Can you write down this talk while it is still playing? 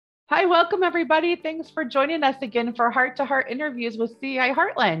Hi, welcome everybody. Thanks for joining us again for Heart to Heart interviews with CEI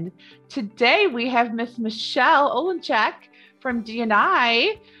Heartland. Today we have Miss Michelle Olejniczak from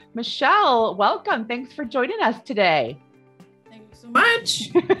D&I. Michelle, welcome. Thanks for joining us today. Thank you so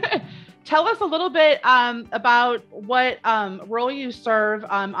much. Tell us a little bit about what role you serve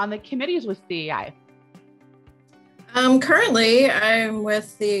on the committees with CEI. Currently, I'm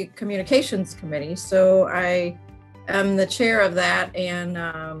with the Communications Committee, so I am the chair of that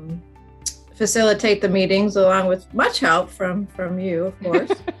and facilitate the meetings along with much help from you, of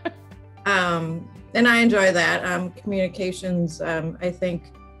course. And I enjoy that. Communications, I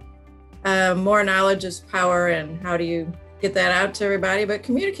think more knowledge is power, and how do you get that out to everybody but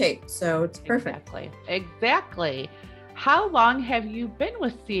communicate? So it's perfect. Exactly. How long have you been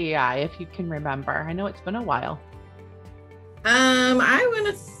with CEI, if you can remember? I know it's been a while. I want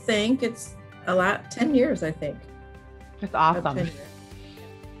to think it's 10 years, I think. That's awesome.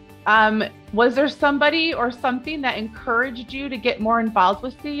 Was there somebody or something that encouraged you to get more involved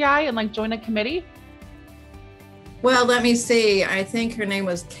with CEI and like join a committee? Well, let me see. I think her name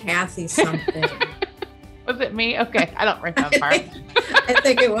was Kathy something. Was it me? Okay, I don't remember. I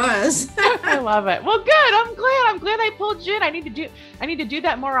think it was. I love it. Well, good. I'm glad I pulled you in. I need to do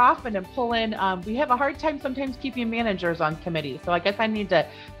that more often and pull in. We have a hard time sometimes keeping managers on committees, so I guess I need to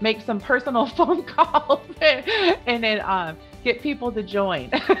make some personal phone calls and then get people to join.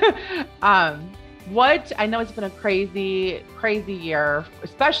 What I know it's been a crazy year,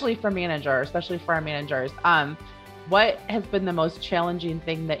 especially for our managers. What has been the most challenging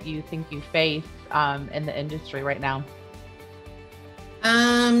thing that you think you face in the industry right now?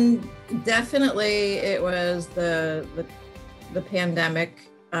 Definitely it was the pandemic,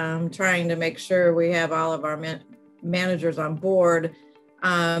 trying to make sure we have all of our managers on board.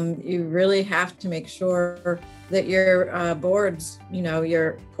 You really have to make sure that your boards,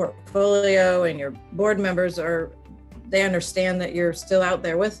 your portfolio and your board members they understand that you're still out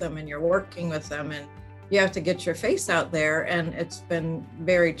there with them and you're working with them, and you have to get your face out there. And it's been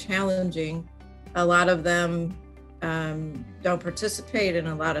very challenging. A lot of them don't participate in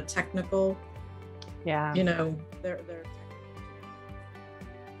a lot of technical, they're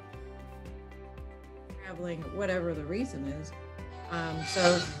traveling, whatever the reason is.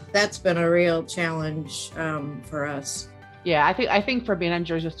 So that's been a real challenge for us. Yeah, I think for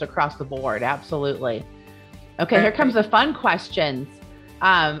managers just across the board, absolutely. Okay, here comes the fun questions.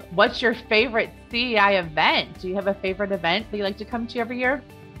 What's your favorite CEI event? Do you have a favorite event that you like to come to every year?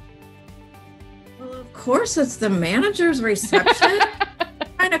 Well, of course, it's the manager's reception.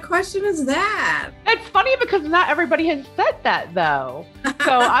 What kind of question is that? It's funny because not everybody has said that, though.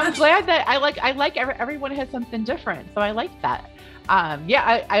 So I'm glad that I like everyone has something different. So I like that.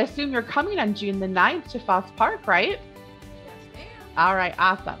 I assume you're coming on June the 9th to Foss Park, right? Yes, ma'am. All right,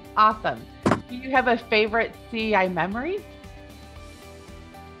 awesome. Do you have a favorite CEI memory?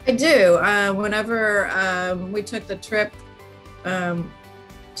 I do. Whenever we took the trip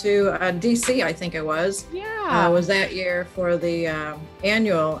to DC, I think it was. Yeah. Was that year for the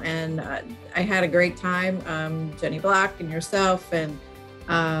annual, and I had a great time. Jenny Block and yourself, and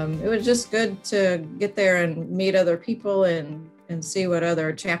it was just good to get there and meet other people and see what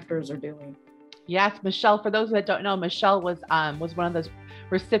other chapters are doing. Yes, Michelle. For those that don't know, Michelle was one of those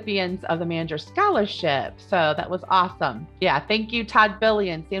recipients of the Manager Scholarship. So that was awesome. Yeah, thank you, Todd Billy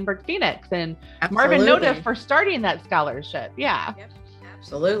and Sandberg Phoenix and Absolutely. Marvin Noda for starting that scholarship. Yeah. Yep.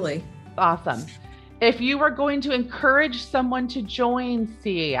 Absolutely. Awesome. If you were going to encourage someone to join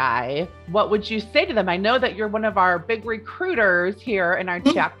CEI, what would you say to them? I know that you're one of our big recruiters here in our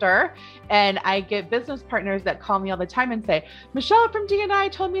chapter, and I get business partners that call me all the time and say, Michelle from D&I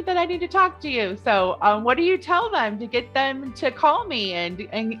told me that I need to talk to you. So what do you tell them to get them to call me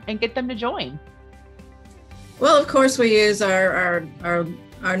and get them to join? Well, of course, we use our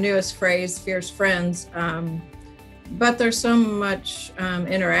newest phrase, fierce friends, but there's so much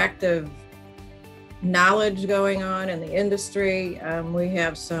interactive knowledge going on in the industry. We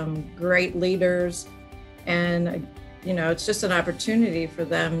have some great leaders, and it's just an opportunity for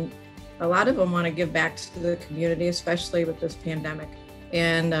them. A lot of them want to give back to the community, especially with this pandemic.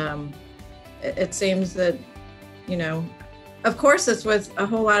 And it seems that, of course, it's with a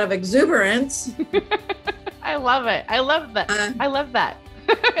whole lot of exuberance. I love it. I love that. I love that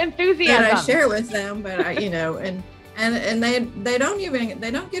enthusiasm that I share with them, but and they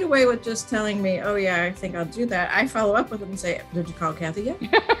don't get away with just telling me, oh yeah, I think I'll do that. I follow up with them and say, did you call Kathy yet?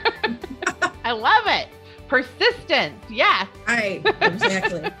 I love it. Persistence. Yes. Right.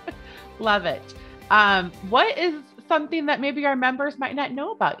 Exactly. Love it. What is something that maybe our members might not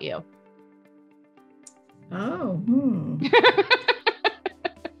know about you? Oh.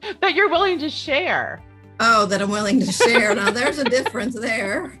 that you're willing to share. Oh, that I'm willing to share. Now there's a difference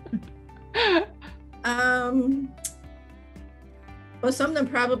there. Well, something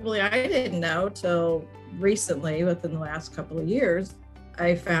probably I didn't know till recently, within the last couple of years.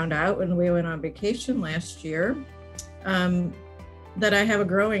 I found out when we went on vacation last year that I have a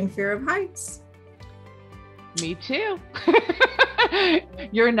growing fear of heights. Me too.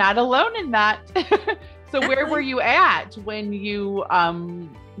 You're not alone in that. So where were you at when you,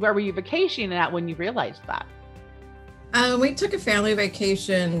 where were you vacationing at when you realized that? We took a family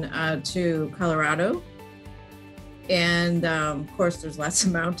vacation to Colorado. And of course, there's lots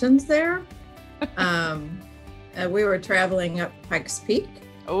of mountains there. We were traveling up Pikes Peak.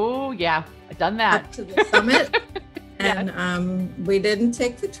 Oh, yeah. I've done that. Up to the summit. Yes. And we didn't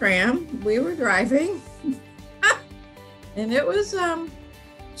take the tram. We were driving. And it was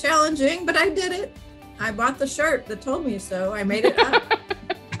challenging, but I did it. I bought the shirt that told me so. I made it up.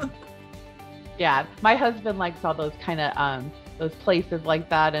 Yeah, my husband likes all those kind of those places like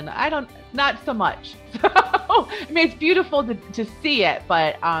that, and I don't, not so much. So, I mean, it's beautiful to see it,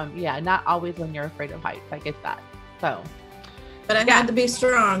 but yeah, not always when you're afraid of heights. I get that. So, but I had to be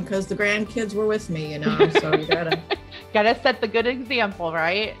strong because the grandkids were with me, you know. So you gotta set the good example,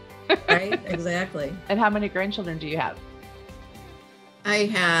 right? Right, exactly. And how many grandchildren do you have? I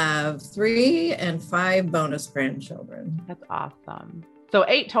have 3 and 5 bonus grandchildren. That's awesome. So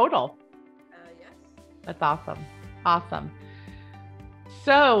 8 total. Yes. That's awesome. Awesome.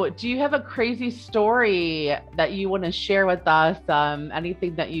 So do you have a crazy story that you want to share with us?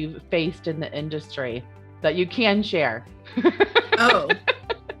 Anything that you've faced in the industry that you can share? Oh,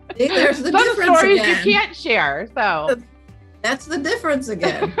 see, there's the Some difference stories again. You can't share. So that's the difference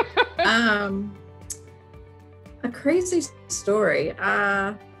again. A crazy story.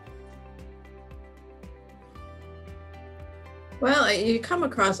 Well, you come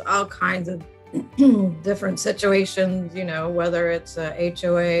across all kinds of different situations, you know, whether it's a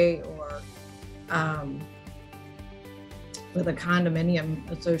HOA or with a condominium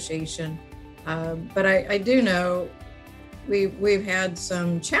association. But I do know we've had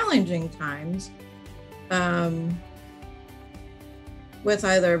some challenging times with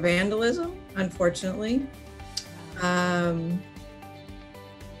either vandalism, unfortunately.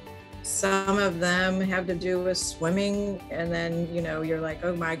 Some of them have to do with swimming, and then, you know, you're like,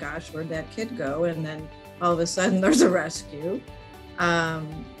 oh my gosh, where'd that kid go? And then all of a sudden there's a rescue.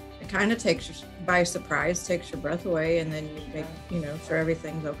 It kind of takes you by surprise, takes your breath away, and then you make, you know, sure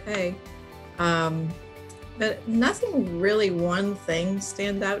everything's okay. But nothing really, one thing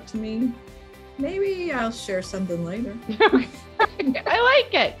stand out to me. Maybe I'll share something later. I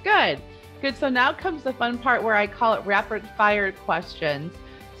like it. Good. Good. So now comes the fun part where I call it rapid fire questions.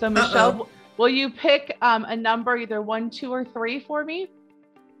 So Michelle, will you pick a number, either 1, 2, or 3 for me?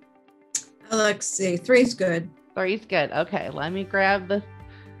 Let's see. 3's good. 3's good. Okay. Let me grab the.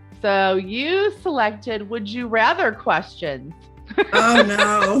 So you selected would you rather questions. Oh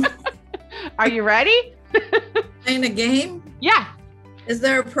no. Are you ready? Playing a game? Yeah. Is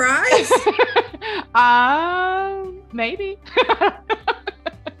there a prize? Maybe.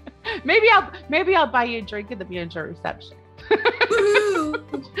 Maybe I'll buy you a drink at the manager reception.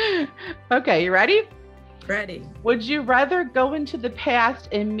 Okay, you ready? Ready. Would you rather go into the past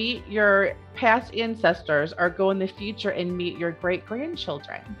and meet your past ancestors, or go in the future and meet your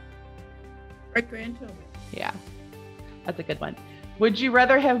great-grandchildren? Great-grandchildren. Yeah, that's a good one. Would you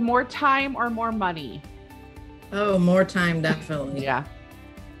rather have more time or more money? Oh, more time, definitely. Yeah.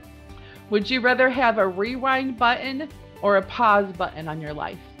 Would you rather have a rewind button or a pause button on your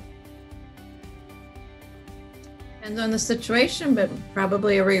life? Depends on the situation, but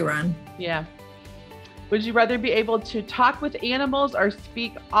probably a rerun. Yeah. Would you rather be able to talk with animals or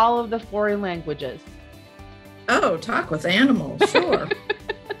speak all of the foreign languages? Oh, talk with animals, sure.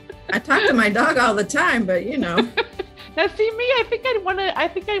 I talk to my dog all the time, but you know. Now, see me, I think I'd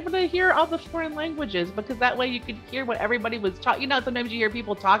want to hear all the foreign languages, because that way you could hear what everybody was talking. You know, sometimes you hear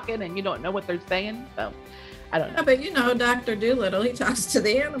people talking and you don't know what they're saying. So I don't know. Yeah, but you know, Dr. Dolittle, he talks to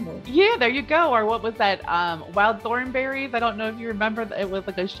the animals. Yeah, there you go. Or what was that? Wild Thornberries. I don't know if you remember. It was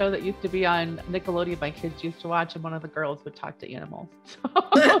like a show that used to be on Nickelodeon. My kids used to watch, and one of the girls would talk to animals.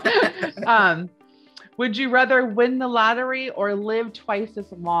 So, would you rather win the lottery or live twice as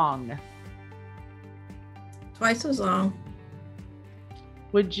long? Twice as long.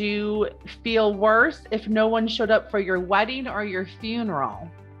 Would you feel worse if no one showed up for your wedding or your funeral?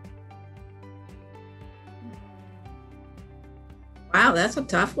 Wow, that's a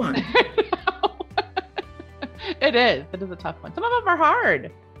tough one. It is. It is a tough one. Some of them are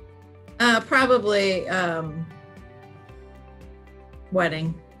hard. Probably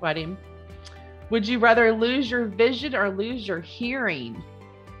wedding. Sweating. Would you rather lose your vision or lose your hearing?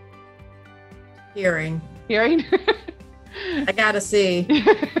 Hearing. Hearing? I gotta see.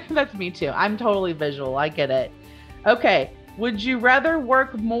 That's me too. I'm totally visual. I get it. Okay. Would you rather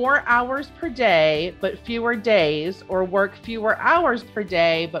work more hours per day, but fewer days, or work fewer hours per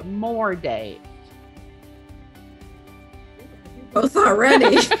day, but more days? Both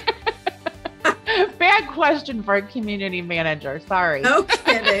already. Bad question for a community manager. Sorry. No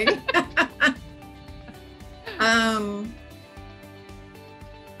kidding.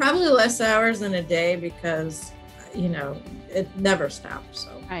 Probably less hours in a day because, you know, it never stops.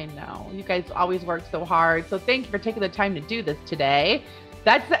 So I know you guys always work so hard. So thank you for taking the time to do this today.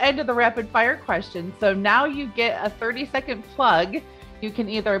 That's the end of the rapid fire questions. So now you get a 30-second plug. You can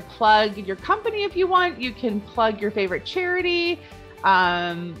either plug your company if you want. You can plug your favorite charity.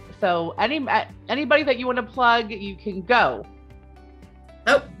 So anybody that you want to plug, you can go.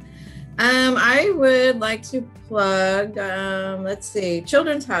 I would like to plug, let's see,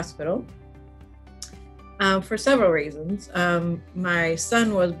 Children's Hospital for several reasons. My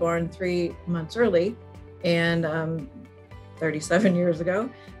son was born 3 months early and 37 years ago,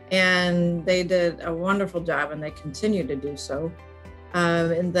 and they did a wonderful job and they continue to do so.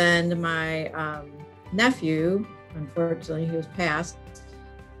 And then my nephew, unfortunately, he was passed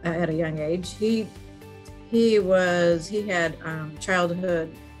at a young age. He had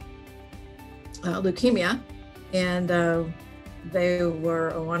childhood leukemia, and they were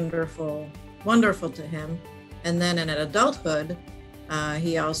a wonderful to him. And then in adulthood,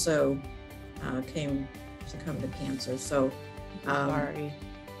 he also succumbed to cancer. So Sorry.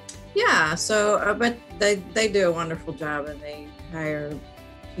 Yeah, so but they do a wonderful job, and they hire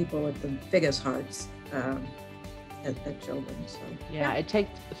people with the biggest hearts at children. So yeah, it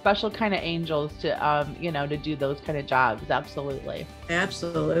takes special kind of angels to to do those kind of jobs. Absolutely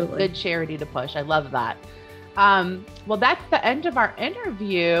good charity to push. I love that. Well, that's the end of our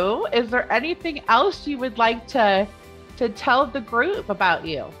interview. Is there anything else you would like to tell the group about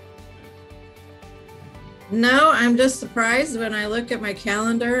you? No, I'm just surprised when I look at my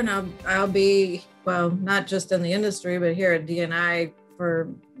calendar, and I'll be, well, not just in the industry, but here at DNI for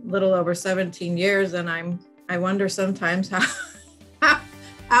a little over 17 years. And I wonder sometimes how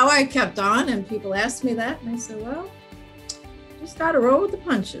I kept on, and people ask me that, and I say, well, just got to roll with the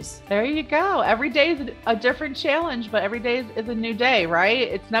punches. There you go. Every day is a different challenge, but every day is a new day, right?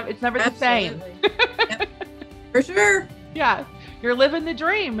 It's never the same. Yep. For sure. Yeah. You're living the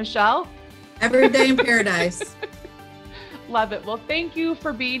dream, Michelle. Every day in paradise. Love it. Well, thank you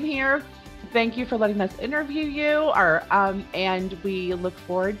for being here. Thank you for letting us interview you. And we look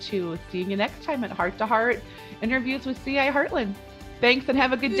forward to seeing you next time at Heart to Heart Interviews with CI Heartland. Thanks, and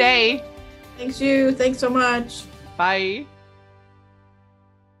have a good day. Thanks you. Thanks so much. Bye.